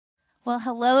Well,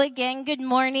 hello again. Good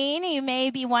morning. You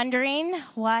may be wondering,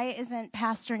 why isn't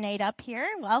Pastor Nate up here?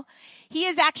 Well, he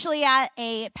is actually at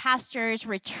a pastor's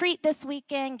retreat this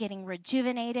weekend, getting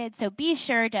rejuvenated. So be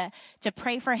sure to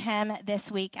pray for him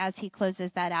this week as he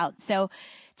closes that out. So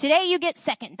today you get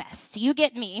second best. You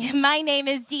get me. My name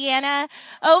is Deanna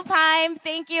Opheim.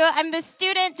 Thank you. I'm the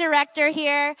student director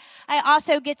here. I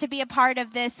also get to be a part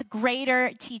of this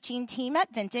greater teaching team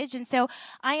at Vintage. And so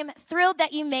I am thrilled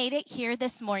that you made it here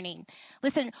this morning.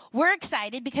 Listen, we're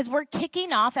excited because we're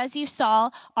kicking off, as you saw,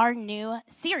 our new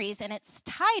series, and it's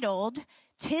titled,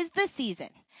 "'Tis the Season.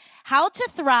 How to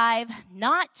Thrive,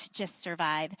 Not Just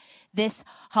Survive This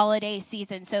Holiday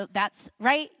Season." So that's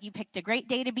right. You picked a great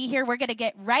day to be here. We're going to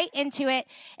get right into it.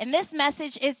 And this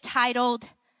message is titled,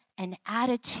 "An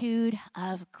Attitude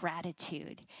of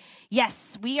Gratitude."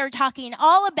 Yes, we are talking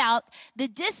all about the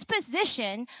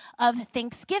disposition of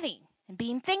Thanksgiving and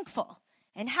being thankful.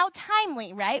 And how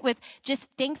timely, right? With just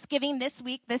Thanksgiving this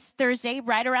week, this Thursday,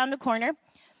 right around the corner.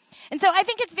 And so I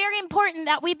think it's very important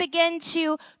that we begin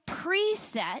to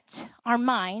preset our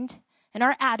mind and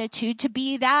our attitude to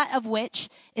be that of which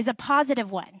is a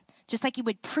positive one. Just like you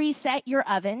would preset your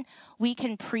oven, we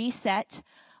can preset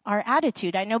our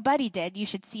attitude. I know Buddy did. You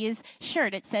should see his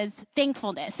shirt. It says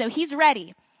thankfulness. So he's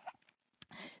ready.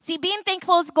 See, being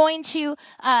thankful is going to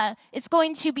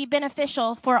be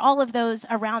beneficial for all of those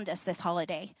around us this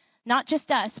holiday. Not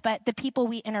just us, but the people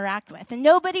we interact with. And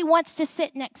nobody wants to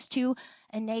sit next to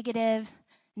a negative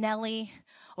Nelly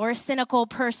or a cynical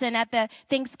person at the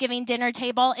Thanksgiving dinner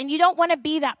table. And you don't want to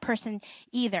be that person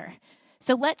either.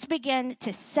 So let's begin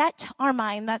to set our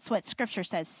mind. That's what Scripture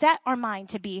says. Set our mind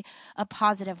to be a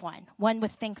positive one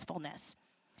with thankfulness.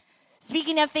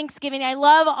 Speaking of Thanksgiving, I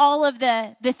love all of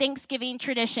the Thanksgiving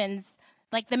traditions,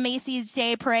 like the Macy's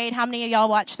Day Parade. How many of y'all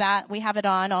watch that? We have it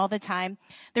on all the time.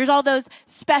 There's all those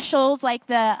specials like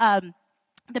the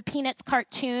Peanuts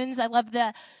cartoons. I love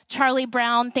the Charlie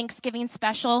Brown Thanksgiving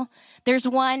special. There's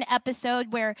one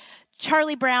episode where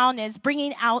Charlie Brown is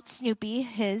bringing out Snoopy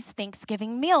his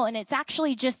Thanksgiving meal, and it's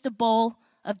actually just a bowl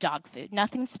of dog food.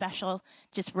 Nothing special,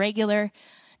 just regular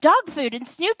dog food. And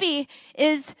Snoopy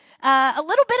is a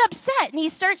little bit upset, and he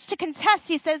starts to contest.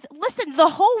 He says, "Listen, the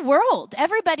whole world,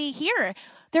 everybody here,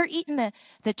 they're eating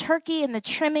the turkey and the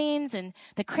trimmings and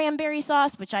the cranberry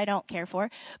sauce," which I don't care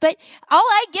for. "But all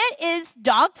I get is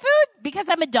dog food because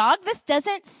I'm a dog. This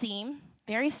doesn't seem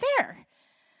very fair."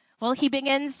 Well, he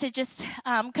begins to just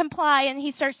comply, and he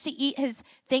starts to eat his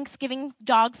Thanksgiving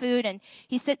dog food, and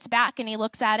he sits back and he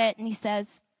looks at it and he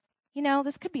says,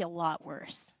 "This could be a lot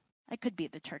worse. I could be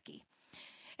the turkey."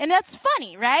 And that's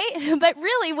funny, right? But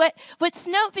really what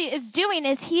Snoopy is doing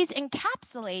is he's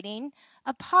encapsulating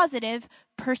a positive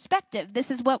perspective. This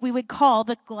is what we would call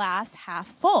the glass half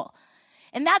full.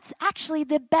 And that's actually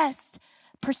the best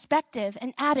perspective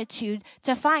and attitude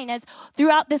to find, as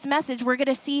throughout this message, we're going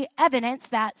to see evidence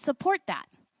that support that.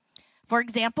 For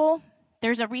example,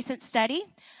 there's a recent study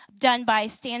done by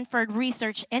Stanford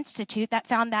Research Institute that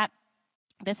found that,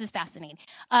 this is fascinating,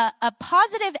 a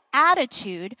positive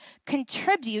attitude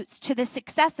contributes to the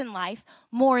success in life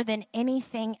more than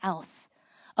anything else.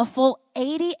 A full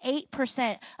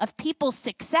 88% of people's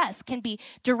success can be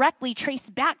directly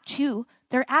traced back to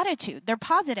their attitude, their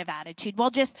positive attitude,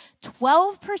 while just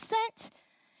 12%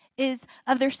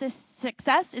 of their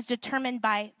success is determined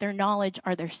by their knowledge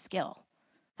or their skill.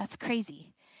 That's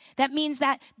crazy. That means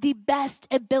that the best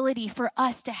ability for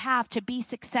us to have to be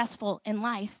successful in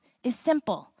life is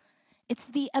simple. It's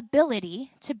the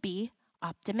ability to be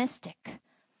optimistic.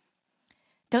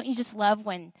 Don't you just love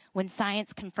when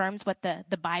science confirms what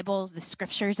the Bibles, the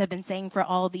scriptures have been saying for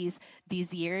all these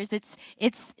years?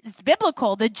 It's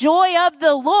biblical. The joy of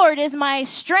the Lord is my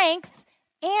strength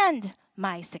and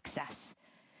my success.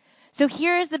 So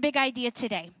here's the big idea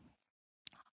today.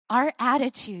 Our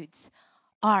attitudes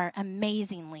are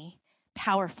amazingly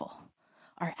powerful.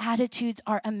 Our attitudes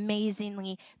are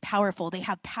amazingly powerful. They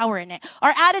have power in it.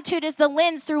 Our attitude is the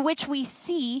lens through which we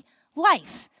see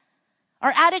life.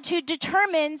 Our attitude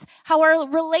determines how our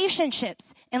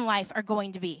relationships in life are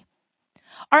going to be.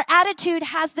 Our attitude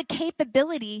has the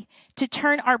capability to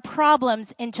turn our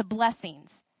problems into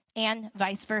blessings, and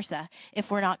vice versa if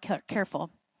we're not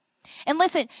careful. And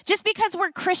listen, just because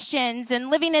we're Christians and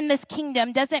living in this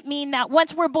kingdom doesn't mean that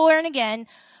once we're born again,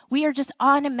 we are just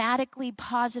automatically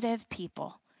positive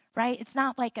people, right? It's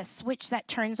not like a switch that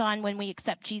turns on when we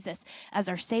accept Jesus as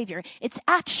our Savior. It's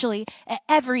actually an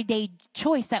everyday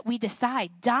choice that we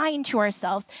decide, dying to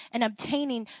ourselves and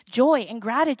obtaining joy and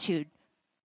gratitude.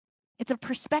 It's a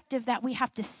perspective that we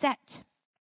have to set.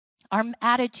 Our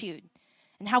attitude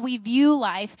and how we view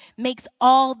life makes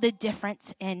all the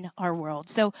difference in our world.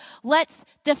 So let's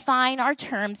define our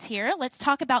terms here. Let's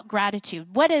talk about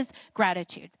gratitude. What is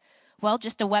gratitude? Well,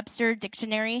 just a Webster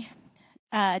dictionary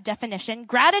definition.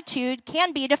 Gratitude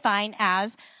can be defined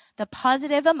as the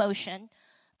positive emotion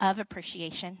of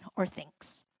appreciation or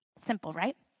thanks. Simple,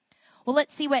 right? Well,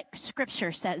 let's see what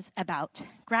Scripture says about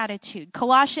gratitude.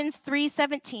 Colossians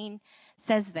 3:17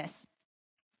 says this,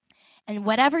 "And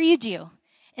whatever you do,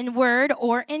 in word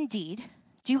or in deed,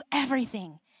 do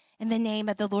everything in the name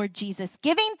of the Lord Jesus,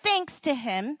 giving thanks to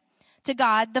him, to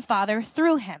God the Father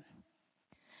through him."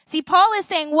 See, Paul is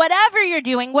saying whatever you're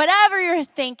doing, whatever you're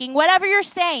thinking, whatever you're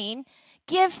saying,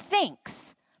 give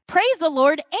thanks. Praise the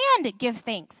Lord and give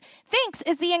thanks. Thanks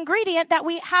is the ingredient that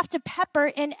we have to pepper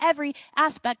in every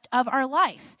aspect of our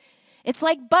life. It's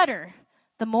like butter.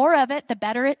 The more of it, the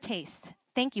better it tastes.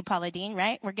 Thank you, Paula Dean,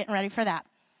 right? We're getting ready for that.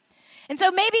 And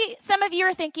so maybe some of you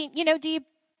are thinking, Dee,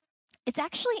 it's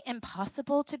actually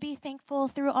impossible to be thankful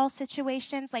through all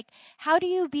situations. Like, how do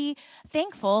you be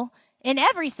thankful in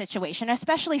every situation,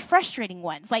 especially frustrating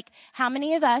ones? Like, how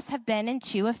many of us have been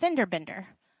into a fender bender?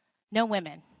 No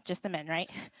women, just the men, right?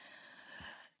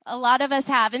 A lot of us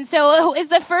have. And so is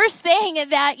the first thing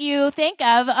that you think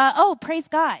of, praise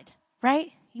God,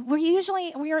 right?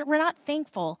 We're not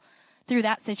thankful through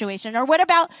that situation. Or what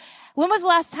about, when was the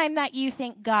last time that you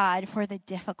thank God for the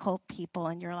difficult people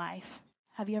in your life?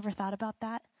 Have you ever thought about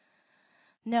that?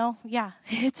 No? Yeah,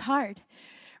 it's hard,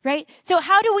 right? So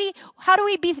how do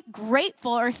we be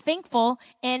grateful or thankful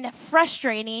in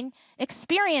frustrating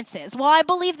experiences? Well, I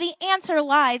believe the answer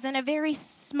lies in a very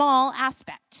small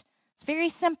aspect. It's very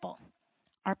simple.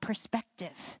 Our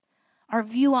perspective, our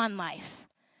view on life.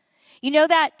 You know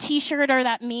that t-shirt or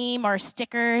that meme or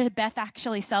sticker? Beth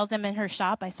actually sells them in her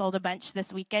shop. I sold a bunch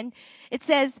this weekend. It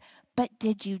says, "But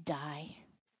did you die?"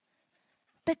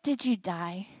 But did you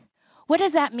die? What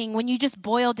does that mean when you just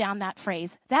boil down that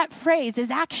phrase? That phrase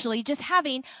is actually just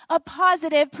having a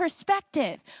positive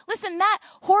perspective. Listen, that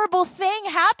horrible thing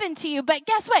happened to you, but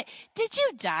guess what? Did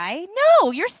you die?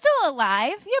 No, you're still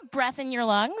alive. You have breath in your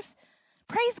lungs.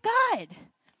 Praise God.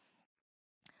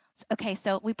 Okay,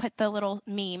 so we put the little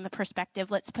meme perspective.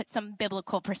 Let's put some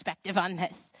biblical perspective on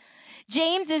this.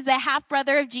 James is the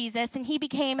half-brother of Jesus, and he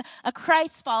became a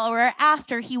Christ follower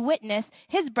after he witnessed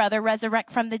his brother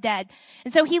resurrect from the dead.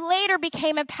 And so he later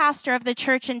became a pastor of the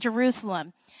church in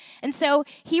Jerusalem. And so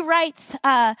he writes,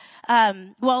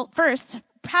 first,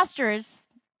 pastors,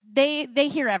 they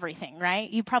hear everything, right?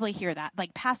 You probably hear that.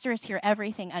 Like, pastors hear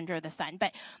everything under the sun.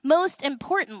 But most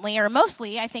importantly, or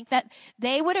mostly, I think that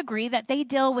they would agree that they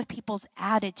deal with people's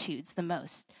attitudes the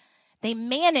most. They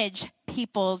manage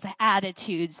people's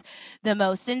attitudes the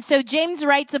most. And so James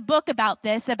writes a book about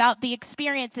this, about the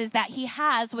experiences that he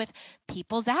has with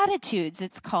people's attitudes.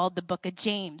 It's called the Book of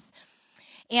James.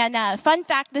 And fun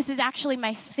fact, this is actually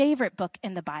my favorite book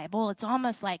in the Bible. It's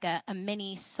almost like a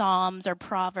mini Psalms or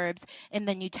Proverbs in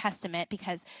the New Testament,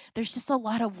 because there's just a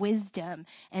lot of wisdom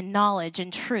and knowledge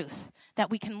and truth that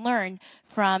we can learn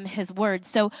from his words.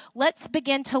 So let's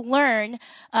begin to learn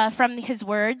from his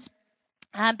words.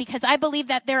 Because I believe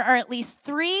that there are at least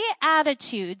 3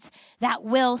 attitudes that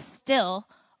will still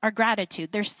our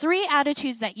gratitude. There's 3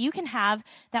 attitudes that you can have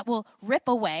that will rip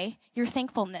away your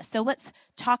thankfulness. So let's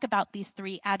talk about these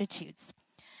 3 attitudes.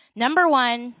 Number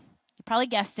 1, you probably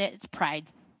guessed it, it's pride.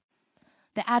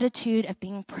 The attitude of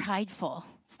being prideful.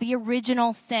 It's the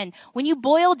original sin. When you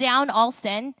boil down all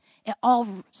sin, it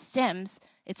all stems,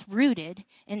 it's rooted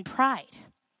in pride.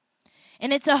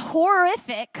 And it's a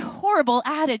horrific, horrible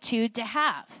attitude to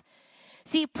have.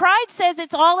 See, pride says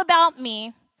it's all about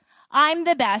me. I'm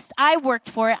the best. I worked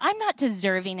for it. I'm not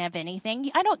deserving of anything.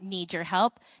 I don't need your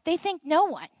help. They think no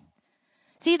one.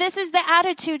 See, this is the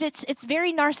attitude. It's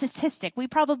very narcissistic. We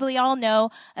probably all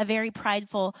know a very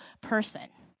prideful person.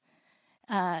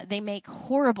 They make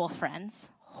horrible friends,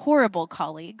 horrible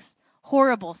colleagues,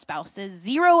 horrible spouses.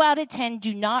 0 out of 10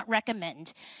 do not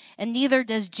recommend. And neither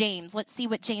does James. Let's see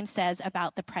what James says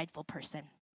about the prideful person.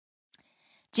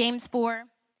 James 4,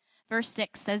 verse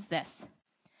 6 says this,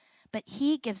 "But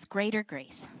he gives greater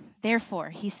grace. Therefore,"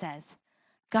 he says,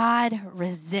 "God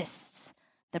resists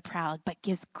the proud, but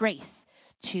gives grace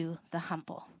to the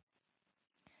humble."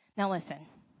 Now listen,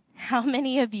 how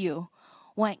many of you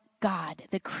want God,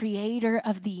 the creator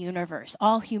of the universe,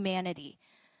 all humanity,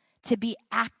 to be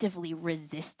actively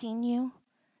resisting you,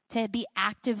 to be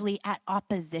actively at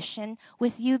opposition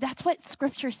with you? That's what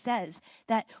Scripture says,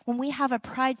 that when we have a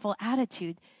prideful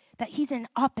attitude, that he's in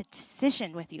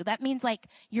opposition with you. That means like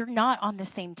you're not on the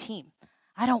same team.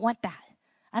 I don't want that.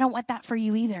 I don't want that for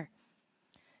you either.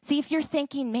 See, if you're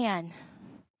thinking, man,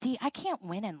 Dee, I can't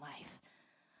win in life.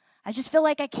 I just feel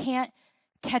like I can't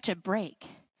catch a break.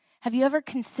 Have you ever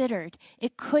considered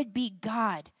it could be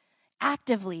God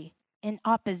actively in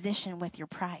opposition with your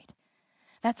pride?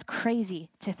 That's crazy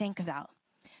to think about.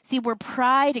 See, where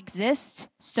pride exists,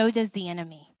 so does the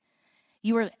enemy.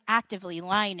 You are actively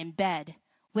lying in bed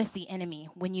with the enemy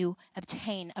when you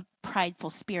obtain a prideful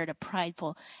spirit, a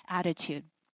prideful attitude.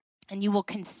 And you will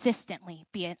consistently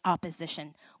be in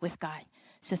opposition with God.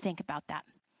 So think about that.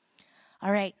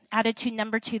 All right, attitude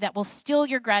number 2 that will steal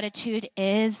your gratitude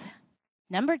is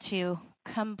number 2,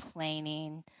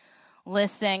 complaining.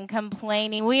 Listen,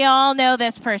 complaining. We all know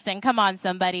this person. Come on,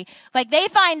 somebody. Like they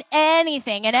find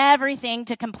anything and everything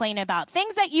to complain about.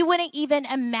 Things that you wouldn't even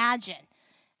imagine.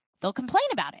 They'll complain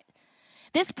about it.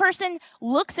 This person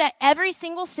looks at every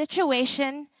single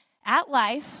situation at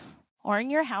life or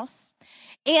in your house,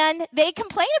 and they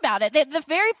complain about it. The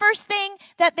very first thing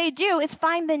that they do is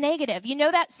find the negative. You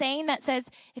know that saying that says,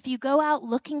 if you go out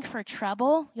looking for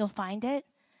trouble, you'll find it?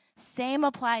 Same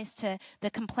applies to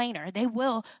the complainer. They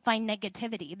will find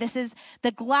negativity. This is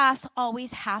the glass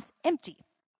always half empty.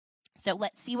 So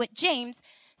let's see what James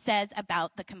says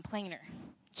about the complainer.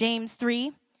 James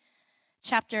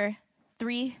chapter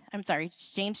 3,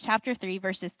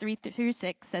 verses 3 through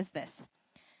 6 says this.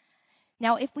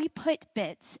 Now, if we put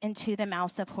bits into the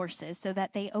mouths of horses so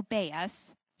that they obey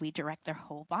us, we direct their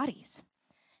whole bodies.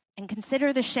 And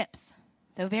consider the ships.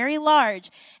 Though very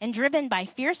large and driven by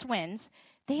fierce winds,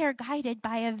 they are guided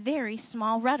by a very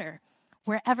small rudder,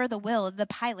 wherever the will of the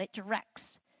pilot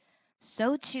directs.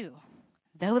 So too,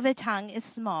 though the tongue is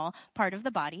a small part of the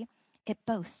body, it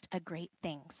boasts of great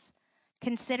things.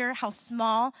 Consider how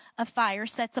small a fire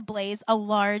sets ablaze a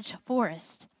large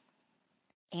forest.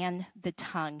 And the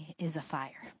tongue is a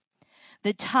fire.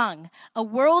 The tongue, a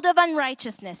world of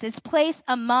unrighteousness, is placed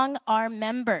among our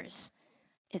members.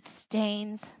 It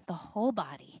stains the whole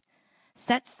body,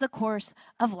 sets the course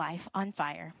of life on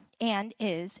fire, and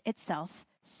is itself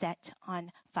set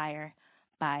on fire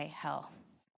by hell.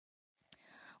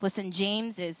 Listen,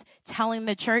 James is telling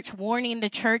the church, warning the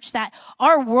church that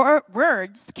our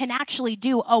words can actually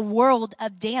do a world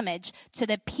of damage to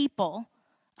the people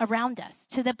around us,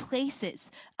 to the places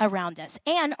around us.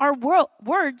 And our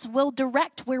words will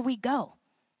direct where we go.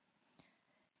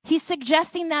 He's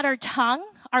suggesting that our tongue,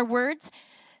 our words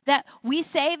that we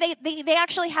say, they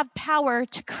actually have power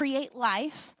to create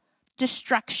life,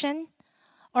 destruction,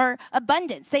 or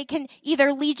abundance. They can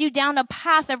either lead you down a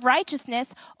path of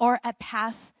righteousness or a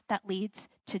path that leads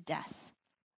to death.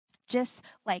 Just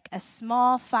like a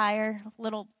small fire,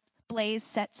 little blaze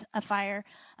sets a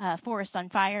forest on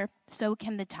fire, so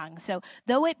can the tongue. So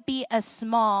though it be a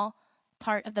small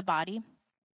part of the body,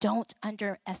 don't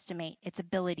underestimate its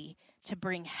ability to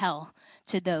bring hell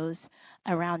to those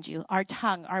around you. Our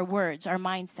tongue, our words, our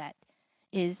mindset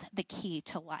is the key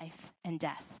to life and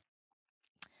death.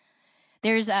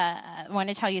 I want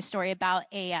to tell you a story about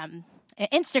an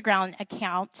Instagram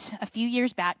account a few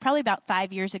years back, probably about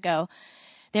 5 years ago.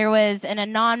 There was an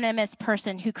anonymous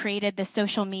person who created the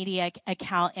social media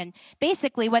account. And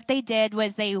basically what they did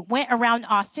was they went around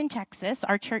Austin, Texas.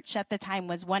 Our church at the time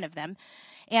was one of them.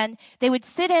 And they would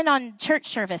sit in on church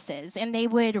services and they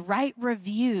would write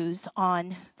reviews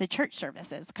on the church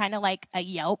services, kind of like a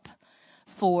Yelp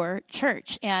for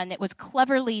church. And it was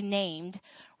cleverly named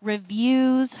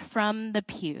Reviews from the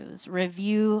Pews,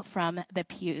 Review from the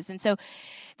Pews. And so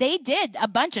they did a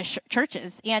bunch of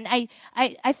churches. And I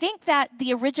think that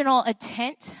the original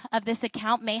intent of this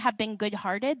account may have been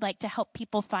good-hearted, like to help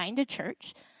people find a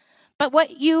church. But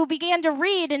what you began to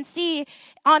read and see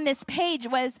on this page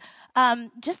was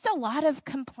just a lot of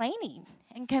complaining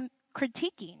and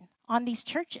critiquing on these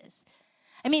churches.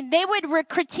 I mean, they would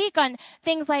critique on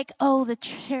things like, oh, the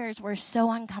chairs were so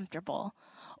uncomfortable.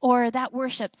 Or that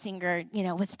worship singer,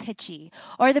 was pitchy.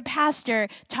 Or the pastor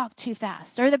talked too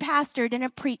fast. Or the pastor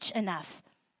didn't preach enough.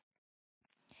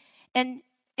 And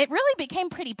it really became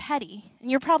pretty petty.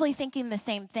 And you're probably thinking the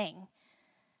same thing.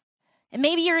 And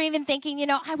maybe you're even thinking,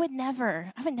 I would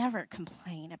never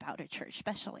complain about a church,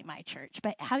 especially my church.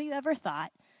 But have you ever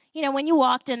thought, when you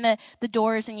walked in the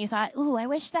doors and you thought, ooh, I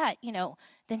wish that,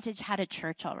 Vintage had a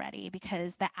church already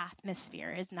because the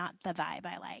atmosphere is not the vibe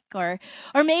I like.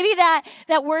 Or maybe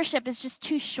that worship is just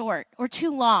too short or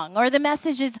too long, or the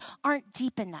messages aren't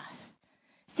deep enough.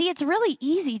 See, it's really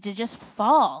easy to just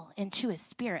fall into a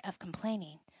spirit of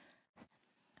complaining.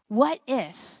 What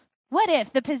if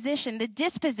the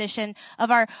disposition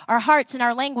of our hearts and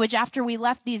our language after we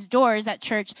left these doors at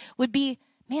church would be,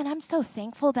 man, I'm so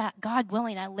thankful that God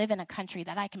willing I live in a country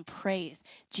that I can praise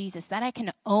Jesus, that I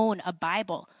can own a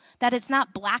Bible, that it's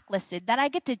not blacklisted, that I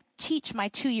get to teach my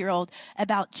 2-year-old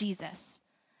about Jesus.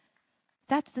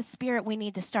 That's the spirit we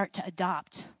need to start to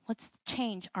adopt. Let's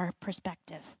change our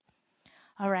perspective.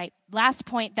 All right, last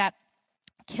point that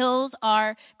kills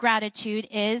our gratitude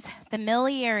is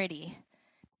familiarity,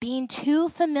 being too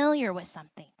familiar with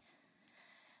something.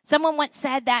 Someone once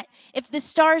said that if the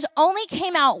stars only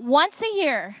came out once a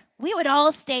year, we would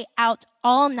all stay out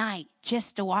all night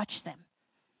just to watch them.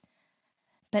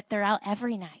 But they're out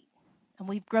every night, and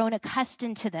we've grown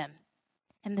accustomed to them,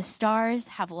 and the stars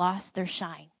have lost their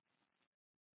shine.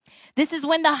 This is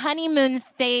when the honeymoon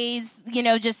phase,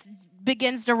 just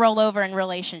begins to roll over in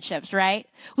relationships, right?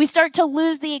 We start to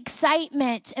lose the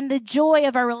excitement and the joy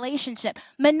of our relationship.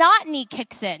 Monotony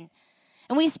kicks in,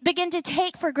 and we begin to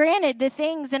take for granted the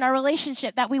things in our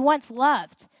relationship that we once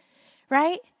loved,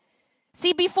 right?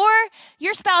 See, before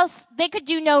your spouse, they could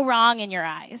do no wrong in your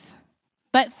eyes.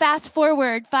 But fast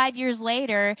forward 5 years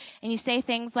later, and you say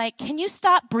things like, "Can you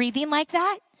stop breathing like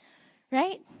that?"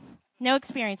 Right? No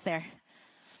experience there.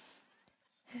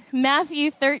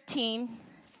 Matthew 13,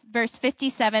 verse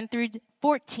 57 through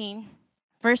 14,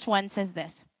 verse 1 says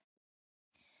this.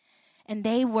 And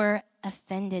they were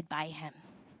offended by him.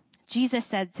 Jesus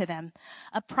said to them,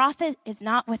 "A prophet is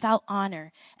not without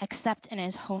honor except in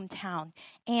his hometown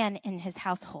and in his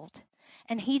household."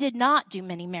 And he did not do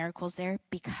many miracles there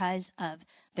because of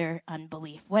their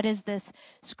unbelief. What is this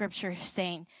scripture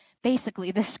saying?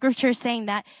 Basically, the scripture is saying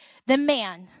that the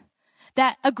man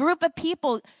that a group of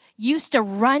people used to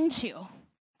run to,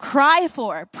 cry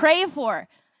for, pray for,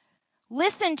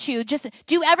 listen to, just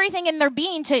do everything in their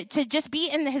being to just be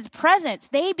in his presence,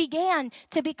 they began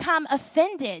to become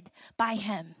offended by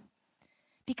him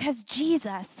because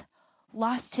Jesus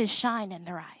lost his shine in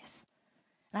their eyes.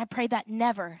 And I pray that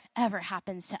never, ever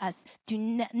happens to us.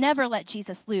 Never let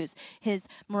Jesus lose his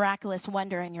miraculous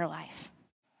wonder in your life.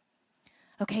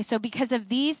 Okay, so because of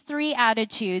these three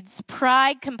attitudes,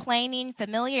 pride, complaining,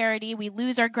 familiarity, we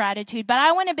lose our gratitude. But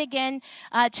I want to begin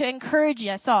to encourage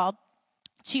us all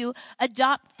to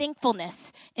adopt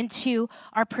thankfulness into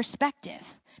our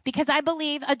perspective. Because I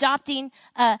believe adopting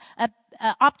a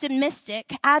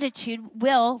optimistic attitude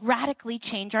will radically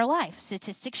change our life.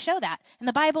 Statistics show that, and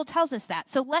the Bible tells us that.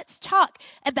 So let's talk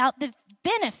about the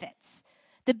benefits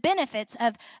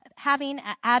of having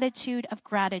an attitude of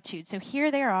gratitude. So here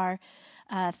there are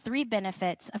 3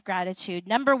 benefits of gratitude.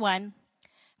 Number 1,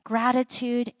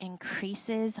 gratitude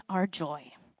increases our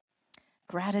joy.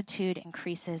 Gratitude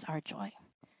increases our joy.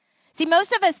 See,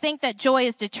 most of us think that joy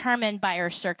is determined by our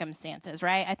circumstances,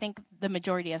 right? I think the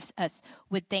majority of us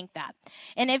would think that.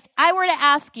 And if I were to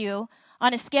ask you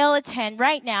on a scale of 10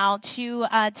 right now to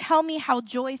tell me how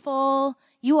joyful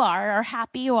you are or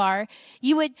happy you are,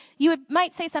 you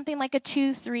might say something like a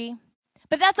 2, 3.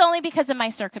 But that's only because of my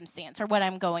circumstance or what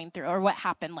I'm going through or what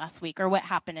happened last week or what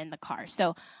happened in the car.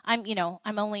 So I'm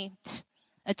only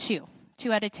a 2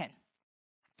 out of 10.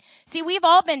 See, we've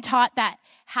all been taught that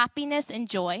happiness and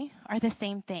joy are the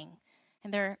same thing,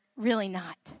 and they're really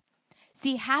not.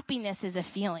 See, happiness is a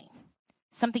feeling,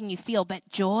 something you feel, but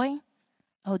joy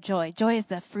is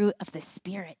the fruit of the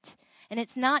Spirit, and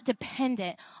it's not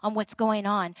dependent on what's going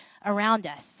on around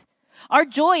us. Our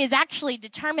joy is actually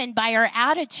determined by our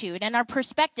attitude and our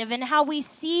perspective and how we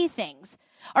see things.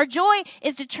 Our joy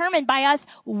is determined by us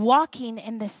walking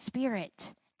in the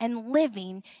Spirit and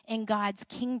living in God's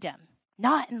kingdom,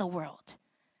 not in the world.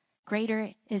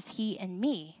 Greater is he in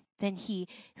me than he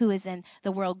who is in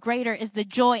the world. Greater is the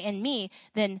joy in me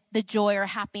than the joy or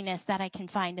happiness that I can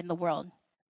find in the world.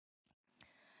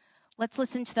 Let's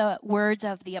listen to the words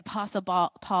of the Apostle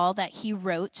Paul that he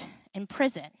wrote in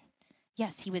prison.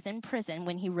 Yes, he was in prison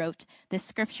when he wrote this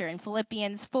scripture. In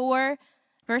Philippians 4,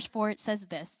 verse 4, it says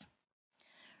this: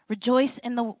 "Rejoice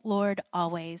in the Lord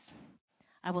always.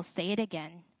 I will say it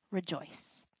again,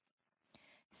 rejoice."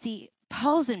 See,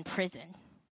 Paul's in prison,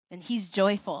 and he's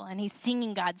joyful, and he's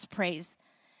singing God's praise.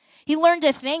 He learned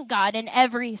to thank God in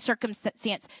every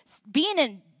circumstance. Being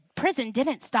in prison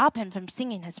didn't stop him from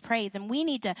singing his praise, and we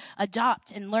need to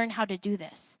adopt and learn how to do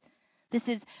this. This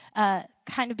is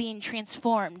kind of being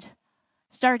transformed,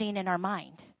 starting in our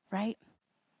mind, right?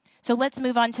 So let's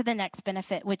move on to the next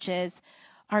benefit, which is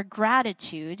our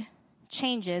gratitude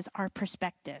changes our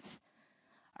perspective.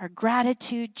 Our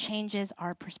gratitude changes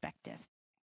our perspective.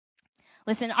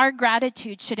 Listen, our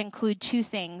gratitude should include 2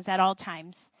 things at all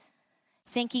times: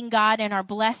 thanking God in our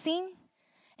blessing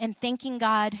and thanking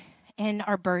God in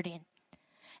our burden.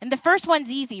 And the first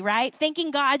one's easy, right?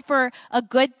 Thanking God for a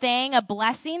good thing, a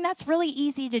blessing, that's really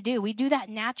easy to do. We do that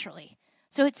naturally.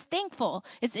 So it's thankful.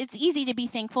 It's easy to be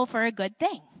thankful for a good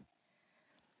thing.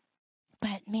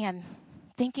 But man,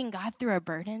 thanking God through our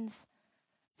burdens,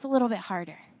 it's a little bit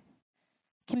harder.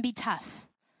 It can be tough.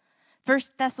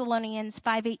 1 Thessalonians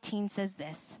 5:18 says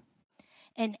this,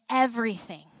 "In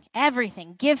everything,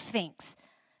 give thanks,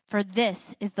 for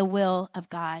this is the will of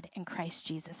God in Christ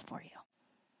Jesus for you."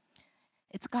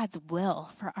 It's God's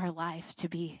will for our life to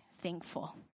be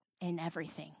thankful in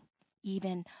everything,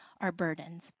 even our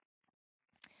burdens.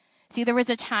 See, there was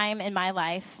a time in my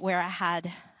life where I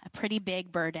had a pretty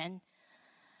big burden.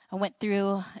 I went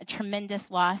through a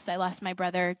tremendous loss. I lost my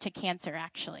brother to cancer,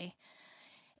 actually.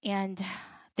 And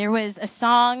there was a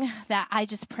song that I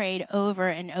just prayed over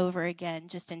and over again,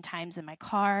 just in times in my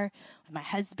car, with my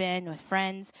husband, with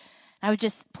friends. I would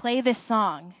just play this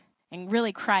song and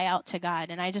really cry out to God.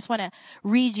 And I just want to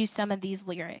read you some of these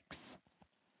lyrics.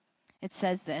 It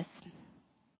says this,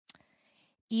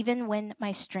 "Even when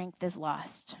my strength is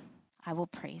lost, I will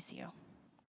praise you.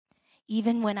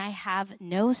 Even when I have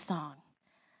no song,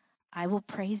 I will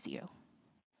praise you.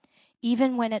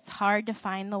 Even when it's hard to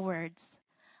find the words,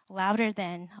 louder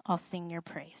than I'll sing your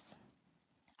praise.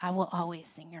 I will always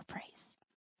sing your praise."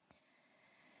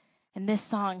 And this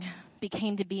song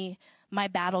became to be my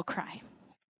battle cry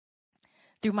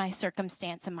through my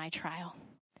circumstance and my trial.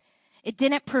 It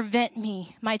didn't prevent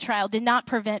me, my trial did not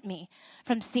prevent me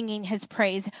from singing his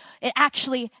praise. It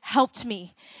actually helped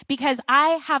me because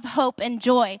I have hope and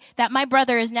joy that my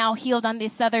brother is now healed on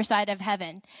this other side of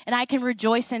heaven. And I can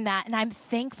rejoice in that. And I'm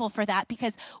thankful for that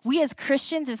because we as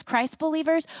Christians, as Christ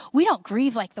believers, we don't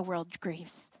grieve like the world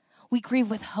grieves. We grieve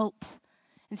with hope.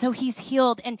 And so he's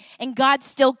healed and God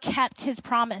still kept his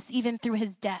promise even through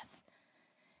his death.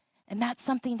 And that's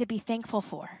something to be thankful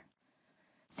for.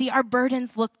 See, our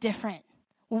burdens look different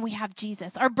when we have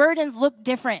Jesus. Our burdens look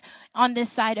different on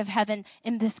this side of heaven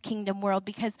in this kingdom world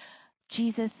because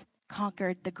Jesus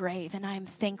conquered the grave, and I am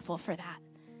thankful for that.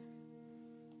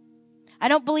 I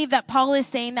don't believe that Paul is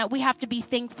saying that we have to be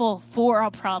thankful for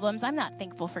our problems. I'm not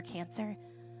thankful for cancer,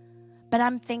 but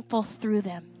I'm thankful through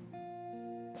them.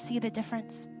 See the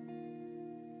difference?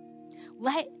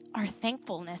 Let our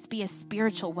thankfulness be a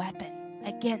spiritual weapon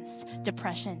against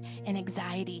depression and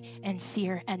anxiety and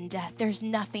fear and death. There's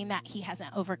nothing that he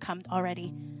hasn't overcome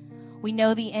already. We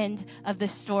know the end of the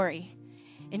story,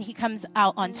 and he comes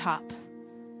out on top.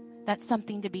 That's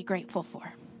something to be grateful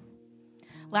for.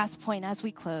 Last point as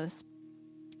we close.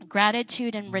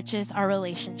 Gratitude enriches our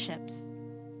relationships.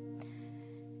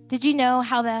 Did you know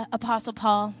how the Apostle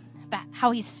Paul,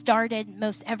 how he started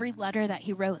most every letter that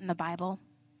he wrote in the Bible?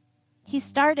 He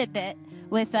started it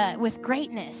with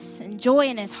greatness and joy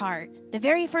in his heart. The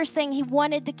very first thing he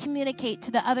wanted to communicate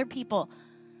to the other people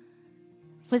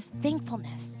was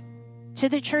thankfulness. To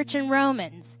the church in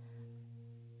Romans,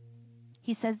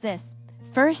 he says this,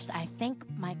 First I thank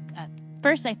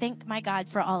my God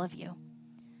for all of you.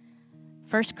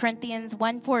 1 Corinthians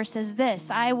 1:4 says this,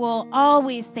 "I will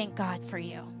always thank God for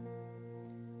you."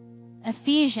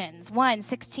 Ephesians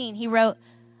 1:16, he wrote,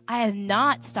 "I have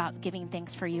not stopped giving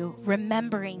thanks for you,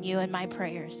 remembering you in my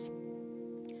prayers."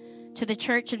 To the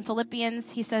church in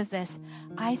Philippians, he says this,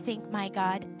 "I thank my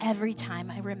God every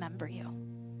time I remember you."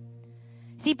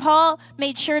 See, Paul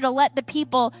made sure to let the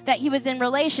people that he was in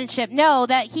relationship know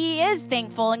that he is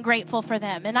thankful and grateful for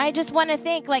them. And I just want to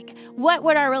think, what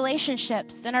would our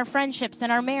relationships and our friendships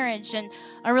and our marriage and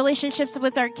our relationships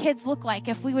with our kids look like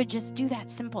if we would just do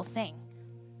that simple thing?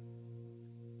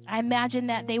 I imagine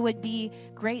that they would be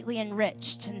greatly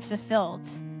enriched and fulfilled.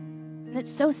 And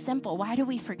it's so simple. Why do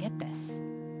we forget this?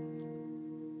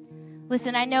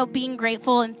 Listen, I know being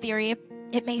grateful in theory,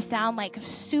 it may sound like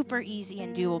super easy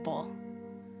and doable.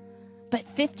 But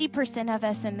 50% of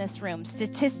us in this room,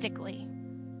 statistically,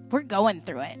 we're going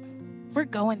through it. We're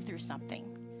going through something.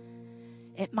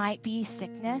 It might be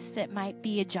sickness. It might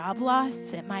be a job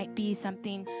loss. It might be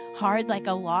something hard like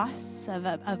a loss of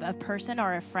a person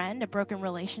or a friend, a broken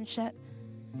relationship,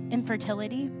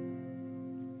 infertility.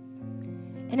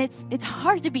 And it's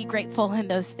hard to be grateful in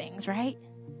those things, right?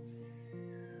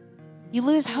 You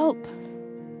lose hope.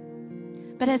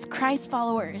 But as Christ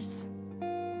followers,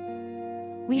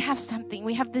 we have something.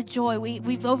 We have the joy.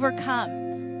 We've overcome.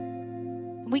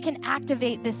 We can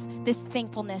activate this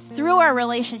thankfulness through our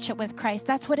relationship with Christ.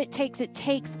 That's what it takes. It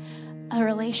takes a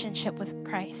relationship with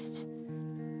Christ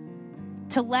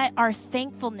to let our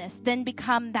thankfulness then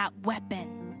become that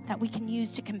weapon that we can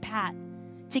use to combat,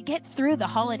 to get through the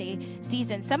holiday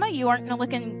season. Some of you aren't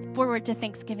looking forward to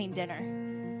Thanksgiving dinner.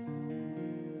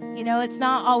 You know, it's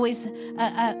not always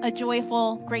a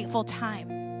joyful, grateful time.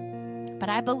 But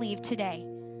I believe today,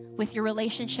 with your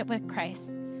relationship with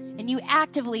Christ, and you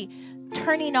actively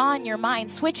turning on your mind,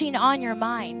 switching on your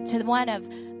mind to one of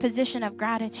position of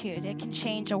gratitude, it can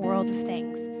change a world of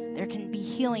things. There can be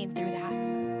healing through that.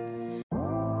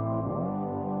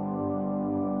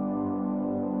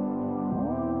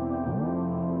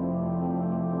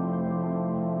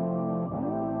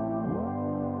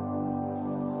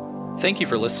 Thank you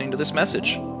for listening to this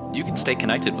message. You can stay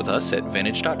connected with us at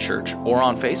vintage.church or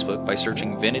on Facebook by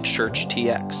searching Vintage Church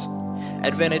TX.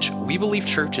 At Vintage, we believe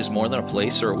church is more than a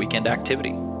place or a weekend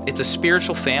activity. It's a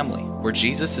spiritual family where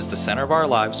Jesus is the center of our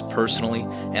lives personally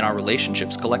and our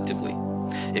relationships collectively.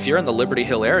 If you're in the Liberty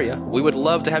Hill area, we would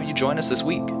love to have you join us this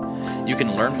week. You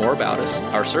can learn more about us,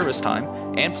 our service time,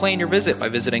 and plan your visit by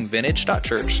visiting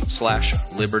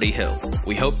vintage.church/Liberty Hill.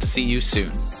 We hope to see you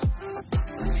soon.